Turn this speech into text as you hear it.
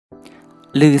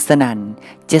ลือสนั่น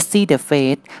เจสซี่เดอะเฟ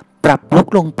ซปรับลุก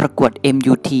ลงประกวด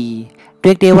MUT เ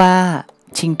รียกได้ว่า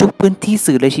ชิงทุกพื้นที่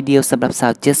สื่อเลยทีเดียวสำหรับสา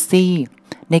วเจสซี่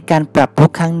ในการปรับลุ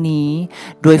คครั้งนี้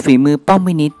โดยฝีมือป้อม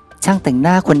วินิตช่างแต่งห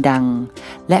น้าคนดัง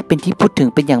และเป็นที่พูดถึง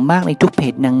เป็นอย่างมากในทุกเพ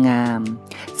จนางงาม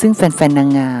ซึ่งแฟนๆนาง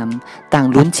งามต่าง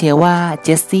ลุ้นเชียร์ว่าเจ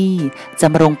สซี่จะ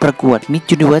มาลงประกวด Miss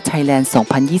Universe Thailand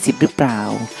 2020 หรือเปล่า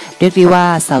เรียกได้ว่า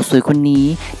สาวสวยคนนี้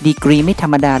ดีกรีไม่ธร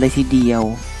รมดาเลยทีเดียว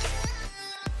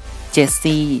เจส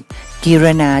ซี่กิร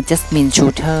ณาจัสมินชู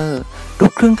เทอร์ลู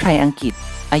กครึ่งไทยอังกฤษ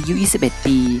อายุ 21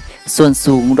 ปี ส่วน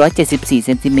สูง 174 เซ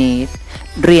นติเมตร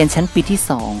เรียนชั้นปีที่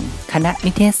 2 คณะ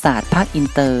นิเทศศาสตร์ภาคอิน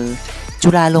เตอร์จุ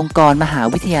ฬาลงกรณ์มหา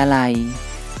วิทยาลัย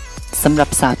สำหรับ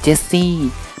สาวเจสซี่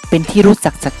เป็นที่รู้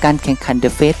จักจากการแข่งขัน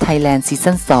The Face Thailand ซี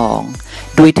ซั่น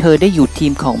 2 โดยเธอได้อยู่ที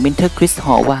มของเมนเทอร์คริสห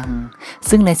อวัง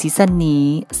ซึ่งในซีซั่นนี้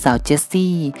สาวเจส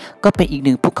ซี่ก็เป็นอีกห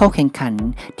นึ่งผู้เข้าแข่งขัน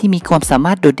ที่มีความสาม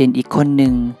ารถโดดเด่นอีกคนห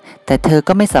นึ่งแต่เธอ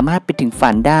ก็ไม่สามารถไปถึงฝั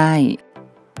นได้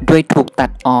โดยถูกตั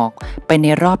ดออกไปใน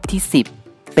รอบที่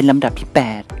 10 เป็นลำดับที่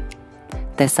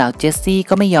 8 แต่สาวเจสซี่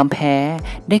ก็ไม่ยอมแพ้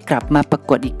ได้กลับมาประ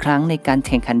กวดอีกครั้งในการแ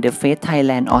ข่งขัน The Face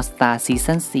Thailand All Star ซี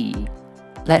ซั่น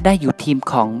 4 และได้อยู่ทีม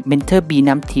ของเมนเทอร์บี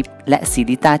น้ำทิพย์และศิ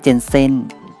ริตาเจนเซน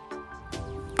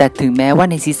แต่ถึงแม้ว่า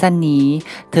ในซีซั่นนี้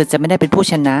เธอจะไม่ได้เป็นผู้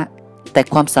ชนะแต่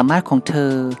ความสามารถของเธ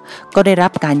อก็ได้รั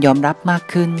บการยอมรับมาก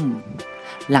ขึ้น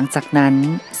หลังจากนั้น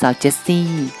สาวเจสซี่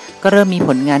ก็เริ่มมีผ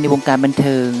ลงานในวงการบันเ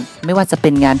ทิงไม่ว่าจะเป็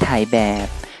นงานถ่ายแบบ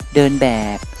เดินแบ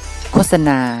บโฆษณ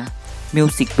ามิว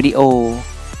สิกวิดีโอ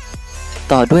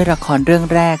ต่อด้วยละครเรื่อง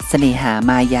แรกเสน่หา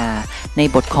มายาใน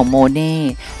บทของโมเน่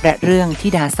และเรื่องธิ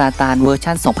ดาซาตานเวอร์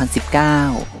ชัน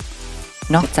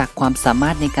 2019 นอกจากความสามา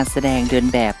รถในการแสดงเดิน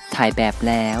แบบถ่ายแบบ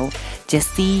แล้วเจส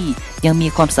ซี่ยังมี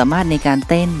ความสามารถในการ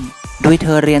เต้นโดยเธ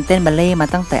อเรียนเต้นบัลเล่ต์มา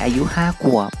ตั้งแต่อายุ 5 ข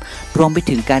วบรวมไป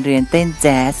ถึงการเรียนเต้นแ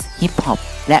จ๊สฮิปฮอป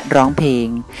และร้องเพลง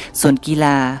ส่วนกีฬ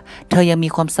าเธอยังมี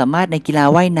ความสามารถในกีฬา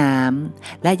ว่ายน้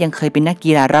ำและยังเคยเป็นนัก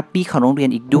กีฬารักบี้ของโรงเรียน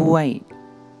อีกด้วย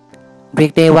เรีย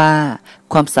กได้ว่า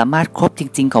ความสามารถครบจ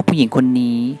ริงๆของผู้หญิงคน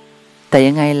นี้แต่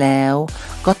ยังไงแล้ว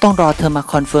ก็ต้องรอเธอมา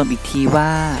คอนเฟิร์มอีกทีว่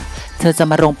าเธอจะ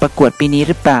มาลงประกวดปีนี้ห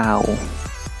รือเปล่า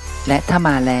และถ้าม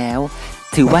าแล้ว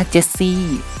ถือว่าเจสซี่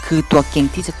คือตัวเก่ง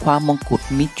ที่จะคว้ามงกุฎ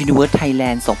Miss Universe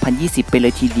Thailand 2020 ไปเล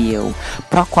ยทีเดียว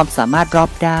เพราะความสามารถรอ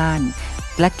บด้าน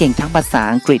และเก่งทั้งภาษา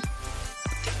อังกฤษ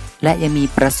และยังมี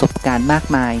ประสบการณ์มาก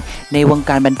มายในวงก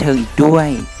ารบันเทิงอีกด้วย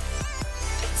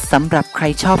สำหรับใคร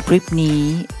ชอบคลิปนี้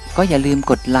ก็อย่าลืม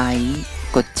กดไลค์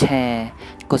กดแชร์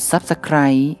กด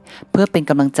Subscribe เพื่อเป็น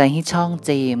กำลังใจให้ช่องเ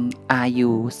จม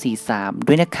RU43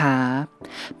 ด้วยนะครับ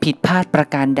ผิดพลาดประ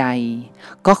การใด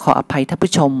ก็ขออภัยท่าน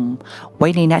ผู้ชมไว้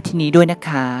ในณที่นี้ด้วยนะค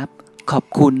รับขอบ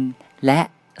คุณและ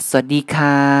สวัสดีค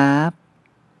รับ